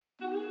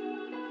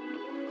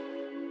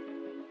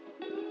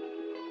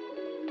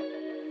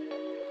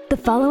The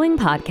following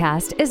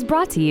podcast is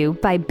brought to you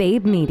by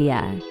Babe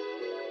Media.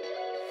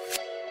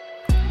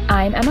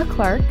 I'm Emma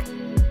Clark.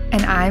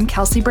 And I'm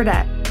Kelsey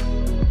Burdett.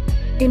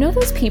 You know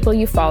those people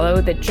you follow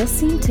that just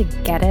seem to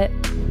get it?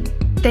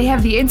 They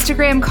have the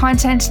Instagram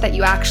content that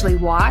you actually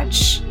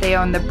watch, they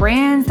own the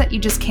brands that you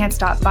just can't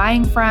stop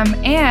buying from,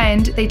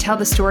 and they tell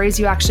the stories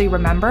you actually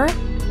remember.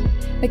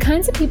 The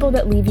kinds of people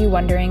that leave you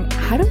wondering,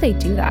 how do they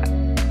do that?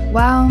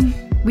 Well,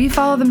 we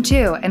follow them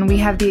too, and we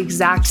have the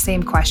exact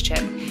same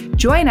question.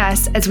 Join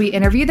us as we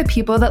interview the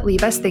people that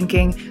leave us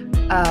thinking,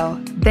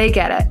 oh, they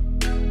get it.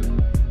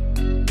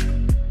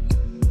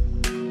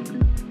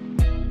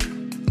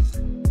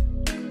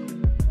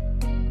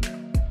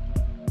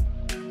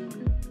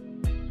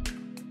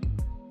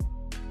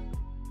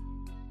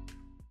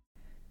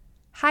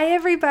 Hi,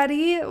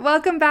 everybody.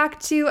 Welcome back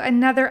to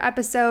another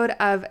episode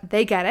of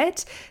They Get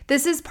It.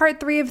 This is part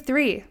 3 of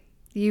 3.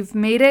 You've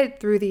made it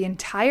through the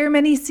entire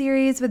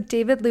mini-series with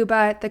David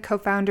Luba, the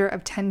co-founder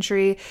of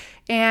Tentree,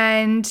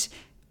 and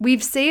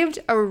we've saved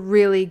a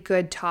really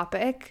good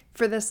topic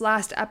for this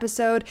last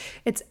episode.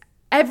 It's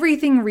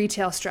everything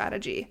retail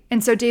strategy.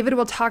 And so David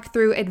will talk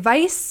through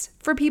advice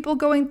for people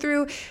going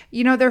through,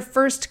 their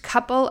first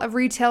couple of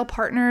retail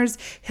partners.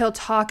 He'll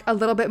talk a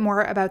little bit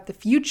more about the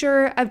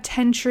future of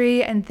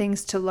Tentree and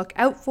things to look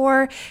out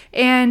for.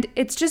 And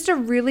it's just a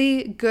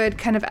really good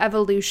kind of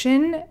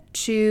evolution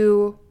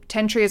to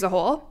Tentree as a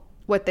whole,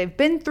 what they've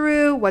been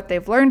through, what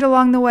they've learned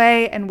along the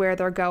way, and where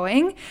they're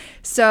going.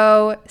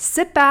 So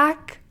sit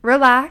back,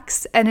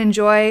 relax, and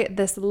enjoy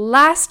this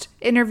last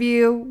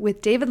interview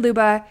with David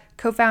Luba,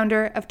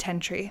 co-founder of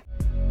Tentree.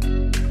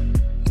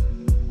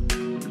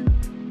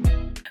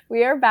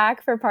 We are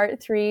back for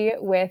part 3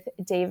 with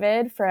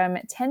David from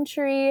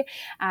Tentree.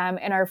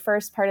 In our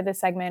first part of the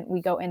segment, we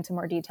go into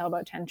more detail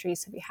about Tentree.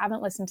 So if you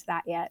haven't listened to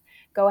that yet,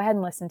 go ahead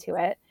and listen to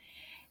it.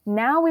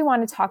 Now we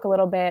want to talk a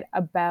little bit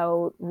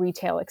about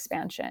retail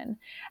expansion.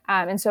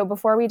 And so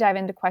before we dive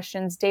into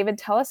questions, David,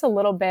 tell us a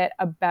little bit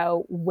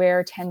about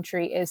where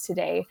Tentree is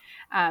today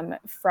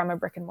from a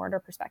brick and mortar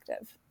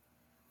perspective.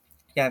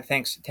 Yeah,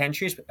 thanks.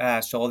 Tentree's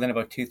sold in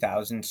about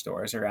 2,000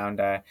 stores around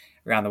the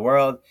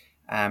world.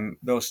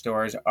 Those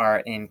stores are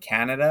in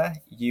Canada,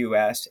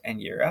 US,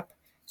 and Europe.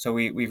 So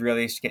we've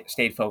really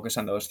stayed focused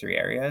on those 3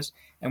 areas.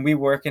 And we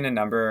work in a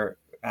number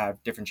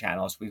of different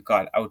channels. We've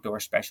got outdoor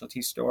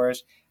specialty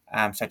stores,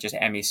 such as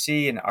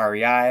MEC and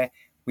REI.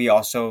 We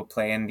also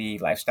play in the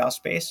lifestyle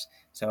space.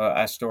 So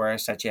a store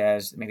such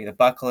as maybe the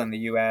Buckle in the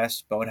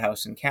US,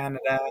 Boathouse in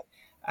Canada.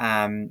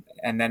 And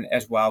then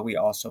as well, we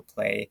also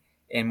play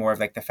in more of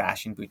like the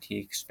fashion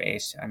boutique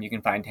space. You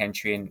can find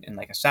Tentree in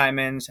like a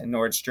Simons, a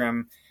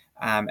Nordstrom,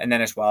 and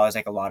then as well as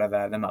like a lot of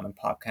the mom and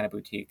pop kind of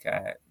boutique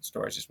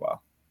stores as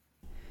well.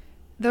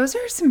 Those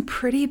are some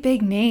pretty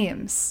big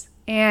names.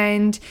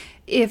 And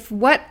if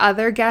what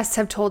other guests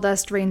have told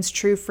us reigns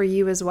true for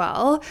you as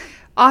well,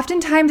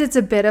 oftentimes it's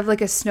a bit of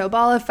like a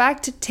snowball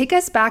effect. Take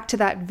us back to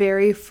that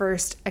very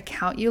first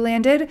account you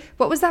landed.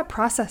 What was that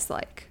process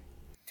like?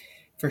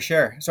 For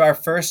sure. So our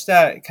first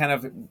kind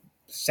of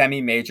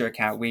semi-major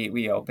account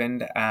we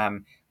opened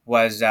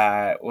was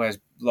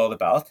Below the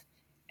Belt.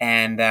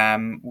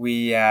 And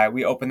we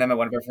opened them at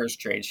one of our first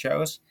trade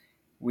shows.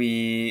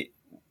 We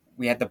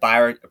had the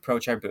buyer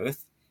approach our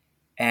booth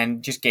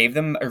and just gave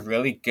them a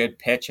really good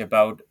pitch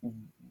about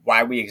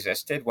why we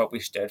existed, what we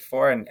stood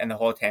for, and the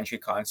whole Tentree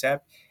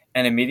concept.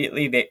 And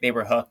immediately they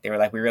were hooked. They were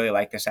like, we really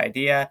like this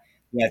idea.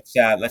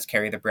 Let's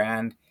carry the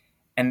brand.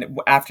 And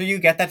after you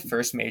get that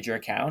first major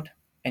account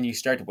and you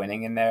start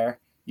winning in there,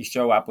 you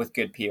show up with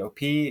good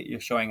POP, you're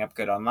showing up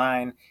good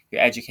online, you're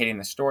educating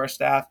the store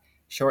staff.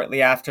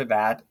 Shortly after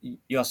that,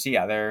 you'll see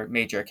other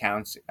major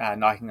accounts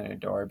knocking on your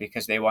door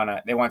because they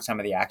want some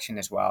of the action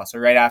as well. So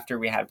right after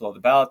we had Below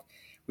the Belt,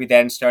 we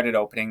then started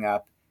opening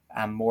up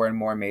more and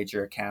more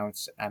major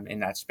accounts in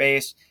that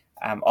space,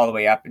 all the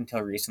way up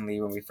until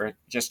recently when we first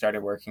just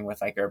started working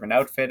with like Urban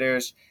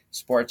Outfitters,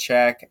 Sport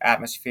Chek,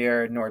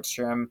 Atmosphere,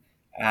 Nordstrom.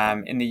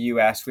 In the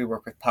US, we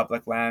work with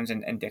Public Lands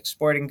and Dick's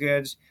Sporting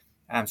Goods.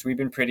 So we've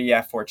been pretty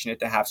fortunate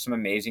to have some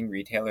amazing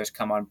retailers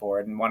come on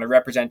board and want to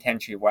represent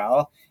Tentree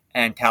well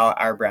and tell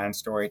our brand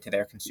story to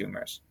their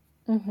consumers.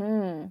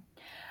 Mm-hmm.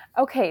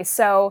 Okay,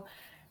 so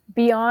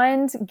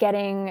beyond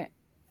getting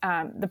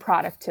the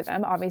product to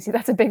them, obviously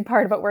that's a big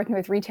part about working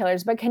with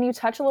retailers, but can you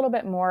touch a little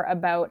bit more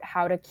about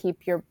how to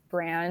keep your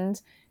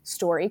brand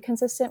story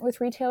consistent with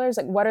retailers?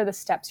 Like, what are the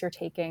steps you're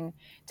taking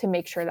to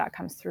make sure that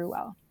comes through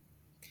well?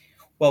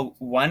 Well,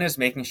 one is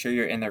making sure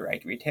you're in the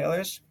right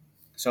retailers.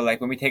 So like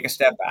when we take a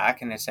step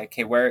back and it's like,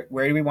 okay, where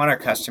do we want our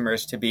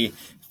customers to be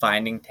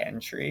finding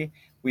Tentree?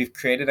 We've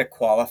created a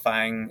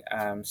qualifying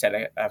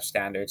set of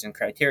standards and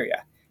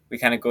criteria. We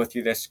kind of go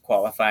through this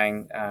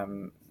qualifying,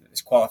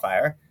 this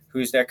qualifier.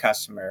 Who's their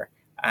customer?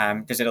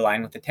 Does it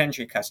align with the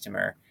Tentree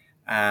customer?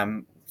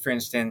 For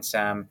instance,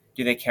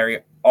 do they carry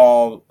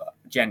all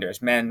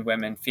genders, men,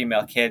 women,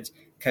 female, kids?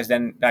 Because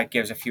then that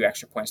gives a few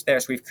extra points there.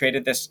 So we've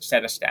created this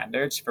set of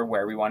standards for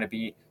where we want to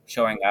be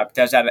showing up.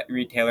 Does that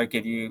retailer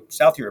give you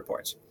sell-through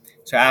reports?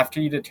 So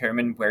after you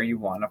determine where you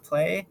want to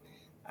play,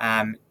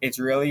 It's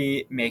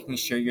really making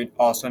sure you're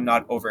also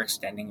not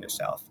overextending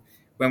yourself.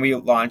 When we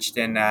launched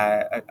in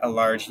a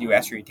large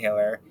US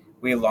retailer,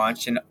 we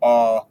launched in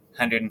all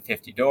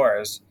 150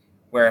 doors,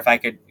 where if I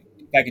could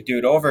do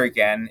it over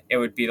again, it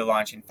would be to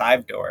launch in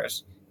 5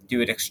 doors,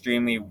 do it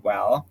extremely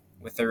well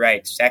with the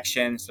right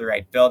sections, the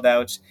right build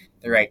outs,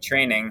 the right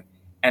training,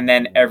 and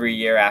then every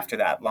year after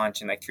that,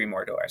 launch in like 3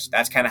 more doors.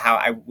 That's kind of how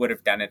I would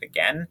have done it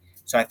again.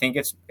 So I think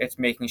it's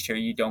making sure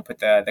you don't put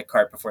the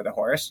cart before the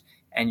horse,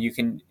 and you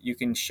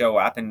can show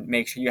up and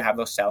make sure you have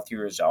those sell through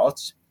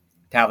results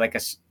to have like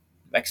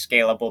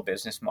scalable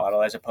business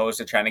model, as opposed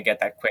to trying to get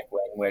that quick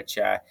win, which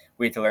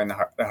we had to learn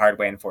the hard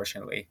way,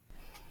 unfortunately.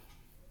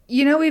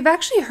 We've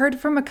actually heard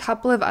from a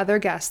couple of other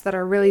guests that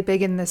are really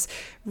big in this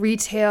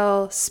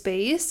retail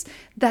space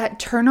that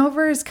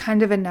turnover is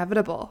kind of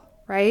inevitable,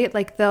 right?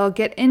 Like they'll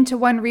get into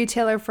one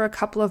retailer for a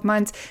couple of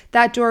months,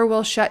 that door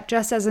will shut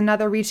just as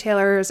another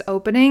retailer is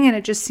opening, and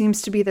it just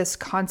seems to be this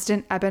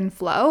constant ebb and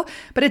flow.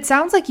 But it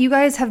sounds like you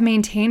guys have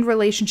maintained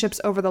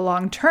relationships over the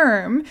long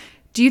term.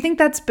 Do you think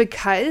that's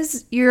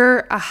because you're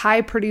a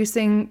high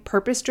producing,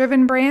 purpose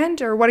driven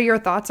brand, or what are your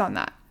thoughts on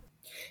that?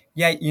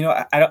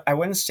 Yeah, I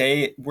wouldn't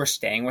say we're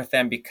staying with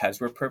them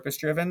because we're purpose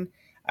driven.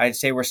 I'd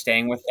say we're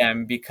staying with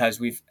them because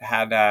we've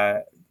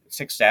had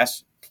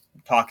success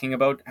talking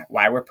about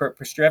why we're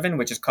purpose driven,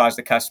 which has caused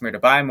the customer to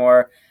buy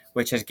more,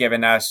 which has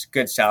given us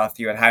good sell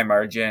through at high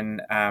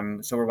margin.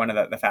 So we're one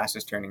of the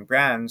fastest turning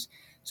brands.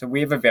 So we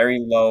have a very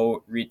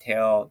low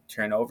retail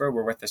turnover.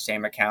 We're with the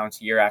same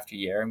accounts year after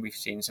year, and we've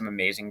seen some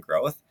amazing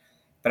growth.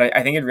 But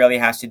I think it really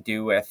has to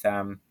do with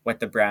what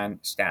the brand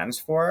stands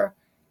for,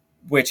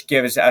 which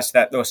gives us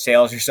those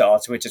sales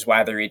results, which is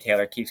why the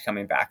retailer keeps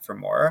coming back for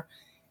more.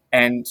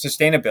 And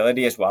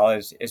sustainability as well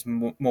is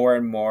more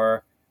and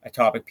more a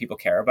topic people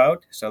care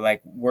about. So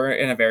like we're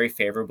in a very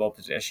favorable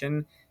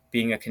position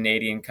being a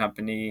Canadian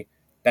company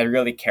that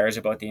really cares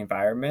about the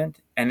environment.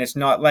 And it's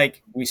not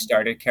like we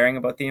started caring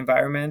about the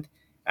environment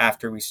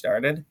after we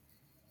started.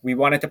 We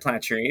wanted to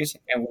plant trees,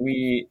 and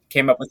we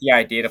came up with the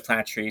idea to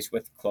plant trees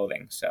with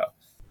clothing. So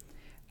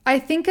I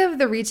think of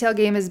the retail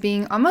game as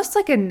being almost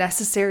like a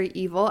necessary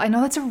evil. I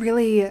know that's a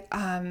really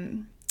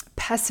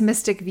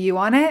pessimistic view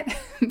on it,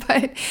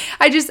 but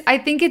I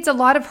think it's a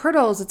lot of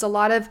hurdles. It's a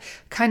lot of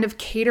kind of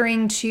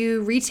catering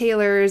to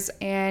retailers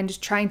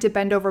and trying to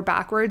bend over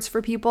backwards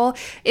for people.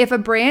 If a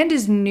brand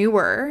is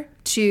newer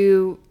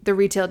to the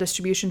retail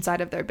distribution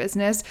side of their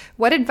business,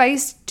 what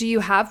advice do you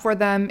have for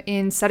them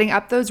in setting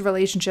up those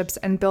relationships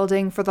and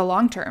building for the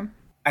long term?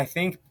 I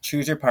think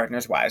choose your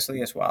partners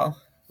wisely as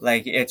well.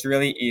 Like it's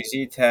really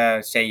easy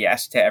to say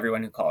yes to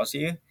everyone who calls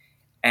you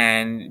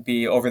and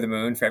be over the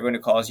moon for everyone who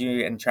calls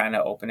you and trying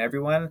to open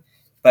everyone.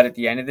 But at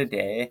the end of the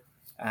day,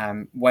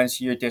 once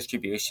your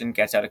distribution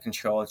gets out of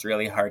control, it's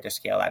really hard to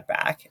scale that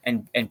back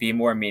and be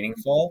more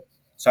meaningful.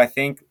 So I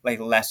think like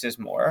less is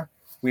more.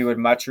 We would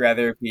much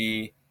rather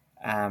be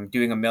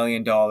doing $1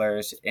 million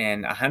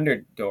in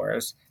 100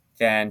 doors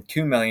than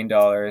 $2 million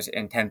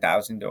in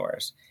 10,000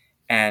 doors.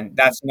 And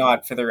that's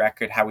not, for the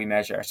record, how we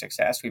measure our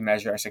success. We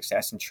measure our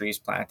success in trees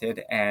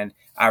planted and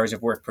hours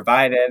of work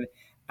provided.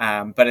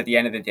 But at the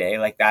end of the day,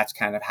 like that's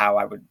kind of how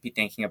I would be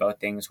thinking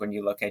about things when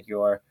you look at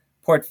your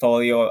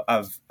portfolio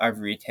of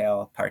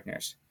retail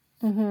partners.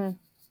 Mm-hmm.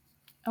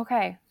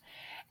 Okay.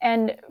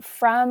 And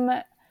from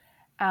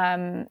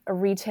a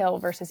retail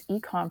versus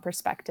e-com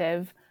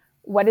perspective,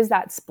 what does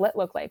that split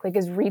look like? Like,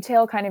 is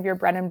retail kind of your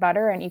bread and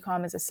butter and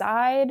e-com is a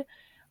side?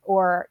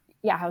 Or,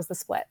 yeah, how's the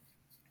split?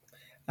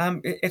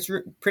 It's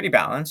pretty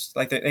balanced.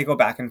 Like they go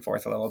back and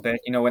forth a little bit.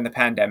 When the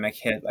pandemic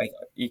hit, like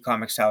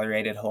e-com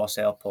accelerated,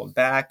 wholesale pulled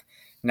back.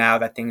 Now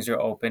that things are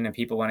open and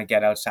people want to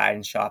get outside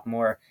and shop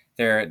more,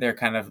 they're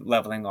kind of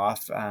leveling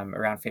off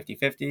around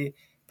 50-50.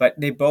 But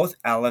they both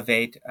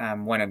elevate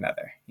one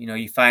another.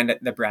 You find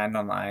that the brand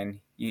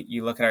online,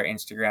 you look at our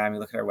Instagram, you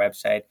look at our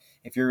website.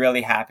 If you're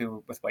really happy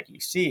with what you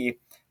see,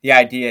 the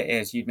idea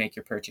is you'd make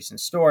your purchase in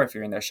store if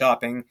you're in there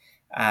shopping.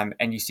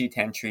 And you see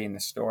Tentree in the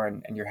store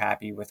and you're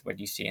happy with what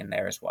you see in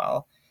there as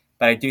well.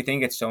 But I do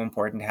think it's so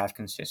important to have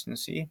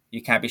consistency.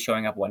 You can't be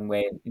showing up one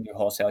way in your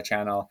wholesale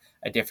channel,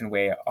 a different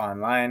way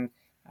online,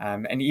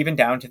 and even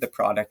down to the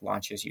product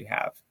launches you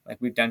have. Like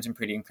we've done some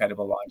pretty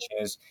incredible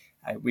launches.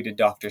 We did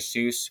Dr.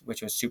 Seuss,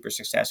 which was super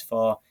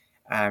successful,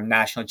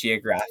 National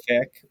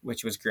Geographic,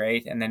 which was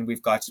great. And then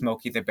we've got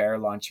Smokey the Bear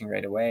launching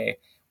right away,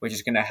 which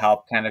is going to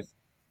help kind of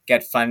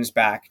get funds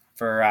back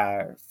for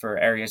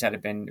areas that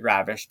have been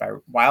ravished by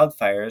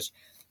wildfires.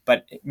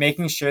 But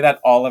making sure that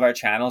all of our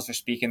channels are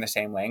speaking the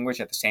same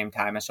language at the same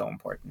time is so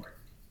important.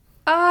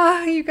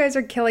 You guys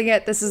are killing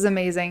it. This is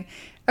amazing.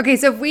 Okay,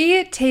 so if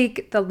we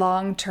take the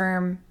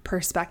long-term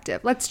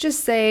perspective, let's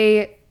just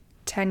say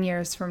 10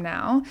 years from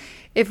now,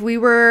 if we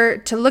were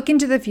to look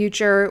into the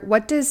future,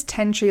 what does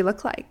Tentree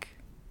look like?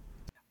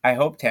 I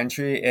hope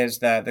Tentree is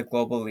the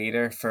global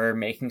leader for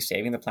making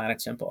saving the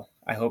planet simple.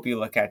 I hope you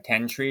look at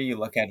Tentree, you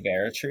look at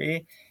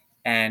Veritree,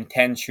 and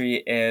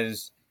Tentree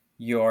is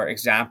your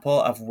example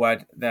of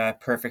what the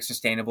perfect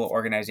sustainable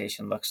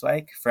organization looks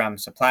like, from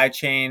supply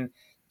chain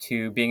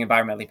to being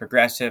environmentally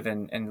progressive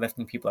and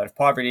lifting people out of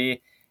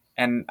poverty.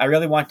 And I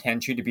really want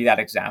Tentree to be that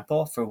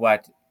example for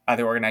what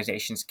other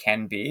organizations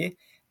can be.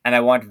 And I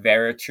want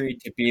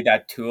Veritree to be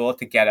that tool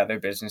to get other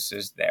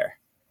businesses there.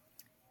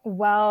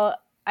 Well,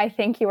 I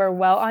think you are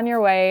well on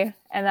your way,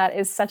 and that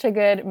is such a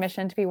good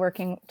mission to be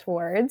working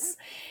towards.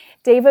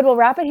 David, we'll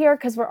wrap it here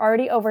because we're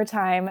already over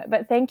time,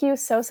 but thank you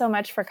so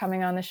much for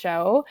coming on the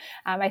show.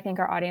 I think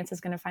our audience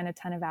is going to find a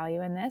ton of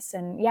value in this.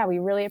 And yeah, we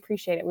really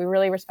appreciate it. We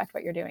really respect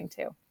what you're doing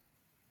too.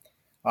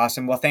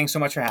 Awesome. Well, thanks so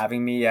much for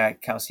having me,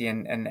 Kelsey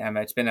and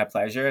Emma. It's been a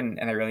pleasure, and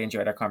I really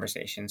enjoyed our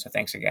conversation. So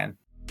thanks again.